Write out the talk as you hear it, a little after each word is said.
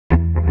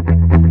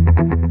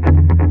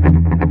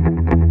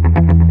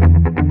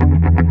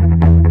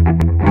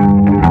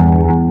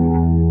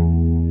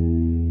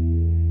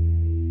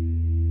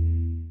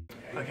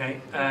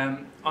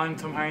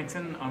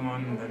Harrington. I'm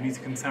on the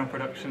music and sound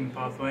production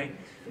pathway,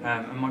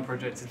 and my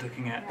project is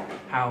looking at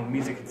how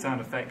music and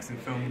sound effects in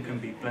film can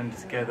be blended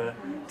together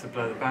to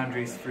blur the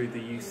boundaries through the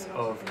use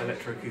of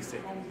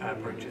electroacoustic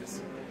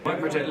approaches. My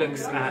project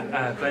looks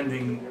at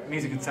blending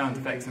music and sound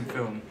effects in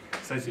film.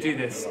 So to do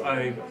this,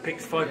 I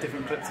picked 5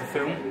 different clips of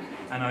film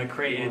and I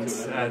created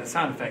the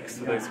sound effects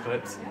for those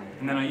clips,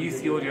 and then I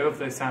used the audio of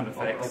those sound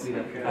effects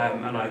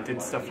and I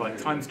did stuff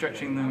like time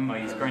stretching them.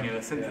 I used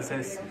granular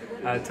synthesis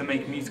to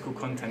make musical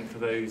content for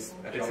those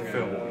bits of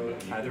film.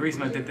 The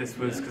reason I did this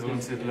was because I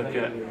wanted to look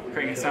at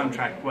creating a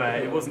soundtrack where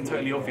it wasn't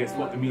totally obvious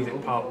what the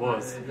music part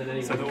was,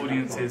 so the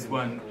audiences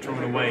weren't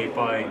drawn away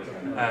by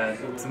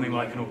something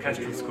like an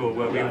orchestral score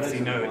where we obviously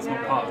know it's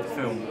not part of the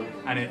film,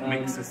 and it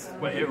reminds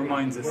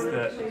us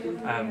that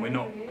we're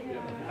not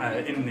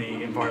in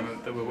the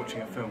environment that we're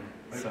watching a film.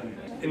 So,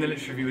 in the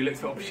literature review we looked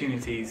for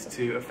opportunities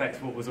to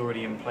affect what was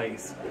already in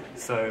place.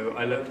 So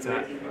I looked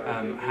at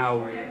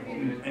how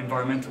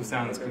environmental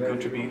sounds can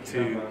contribute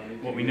to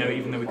what we know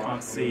even though we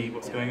can't see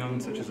what's going on,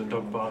 such as a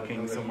dog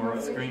barking somewhere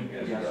off screen,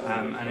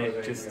 and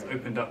it just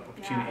opened up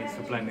opportunities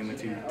for blending the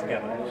two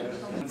together.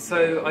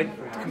 So I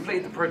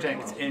completed the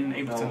project in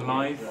Ableton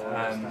Live.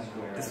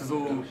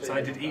 So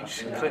I did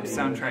each clip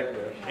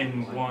soundtrack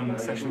in one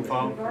session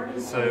file,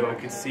 so I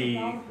could see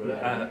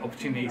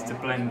opportunities to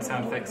blend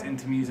sound effects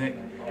into music.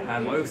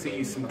 I also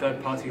used some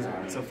third-party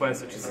software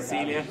such as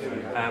Cecilia,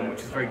 which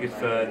is very good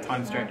for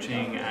time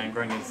stretching and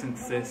granular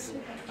synthesis,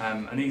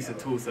 and these are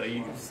tools that are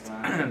used.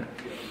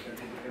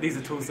 These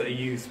are tools that are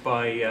used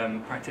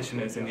by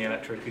practitioners in the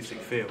electroacoustic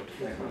field.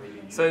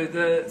 So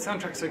the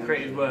soundtracks I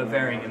created were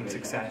varying in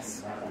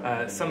success.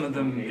 Some of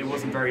them, it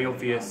wasn't very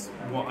obvious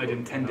what I'd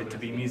intended to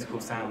be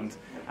musical sound,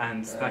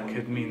 and that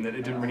could mean that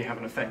it didn't really have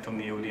an effect on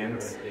the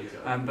audience.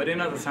 But in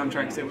other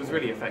soundtracks it was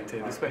really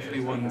effective, especially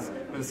ones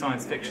with a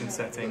science fiction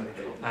setting.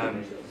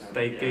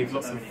 They gave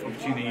lots of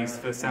opportunities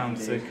for sound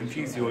to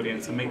confuse the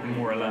audience and make them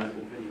more alert.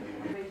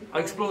 I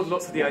explored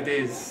lots of the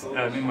ideas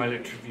in my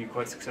literature review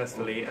quite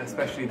successfully,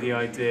 especially the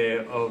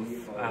idea of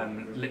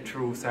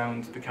literal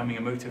sound becoming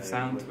emotive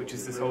sound, which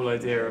is this whole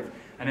idea of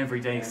an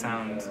everyday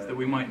sound that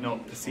we might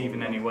not perceive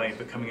in any way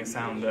becoming a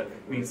sound that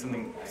means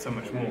something so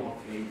much more.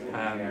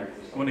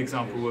 One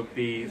example would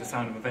be the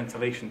sound of a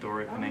ventilation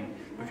door opening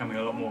becoming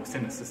a lot more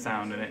sinister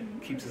sound, and it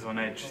keeps us on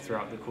edge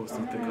throughout the course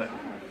of the clip.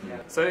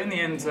 So in the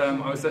end,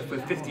 I was left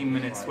with 15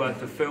 minutes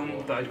worth of film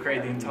that I'd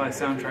created the entire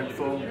soundtrack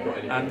for.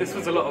 This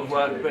was a lot of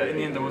work, but in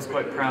the end I was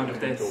quite proud of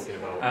this.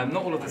 Not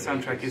all of the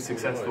soundtrack is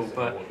successful,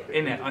 but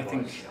in it I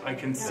think I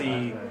can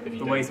see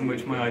the ways in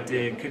which my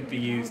idea could be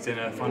used in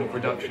a final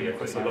production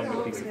across a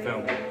longer piece of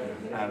film.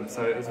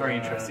 So it was very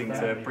interesting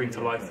to bring to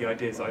life the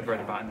ideas that I'd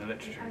read about in the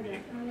literature review.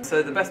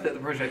 So the best bit of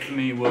the project for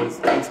me was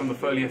doing some of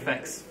the Foley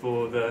effects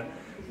for the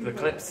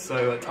clips.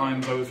 So at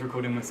times I was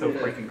recording myself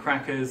breaking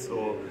crackers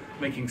or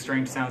making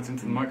strange sounds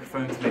into the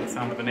microphone to make the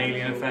sound of an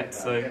alien effect,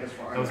 so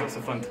there was lots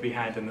of fun to be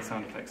had in the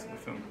sound effects of the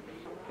film.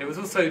 It was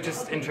also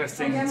just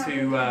interesting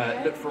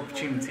to look for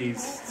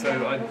opportunities.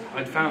 So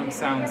I'd found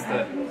sounds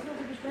that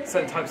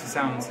certain types of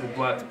sounds had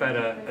worked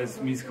better as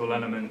musical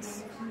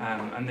elements,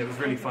 and it was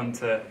really fun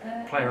to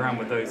play around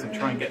with those and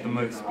try and get the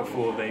most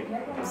before they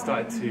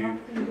started to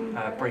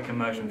break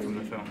immersion from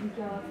the film.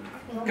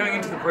 Going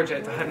into the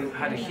project, I hadn't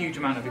had a huge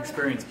amount of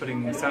experience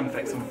putting sound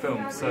effects on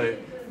film, so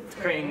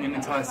creating an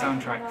entire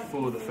soundtrack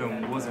for the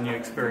film was a new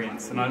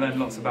experience, and I learned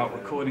lots about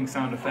recording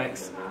sound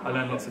effects. I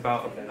learned lots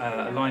about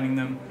aligning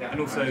them, and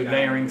also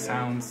layering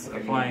sounds,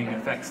 applying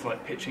effects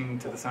like pitching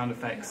to the sound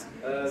effects.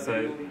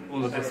 So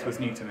all of this was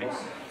new to me.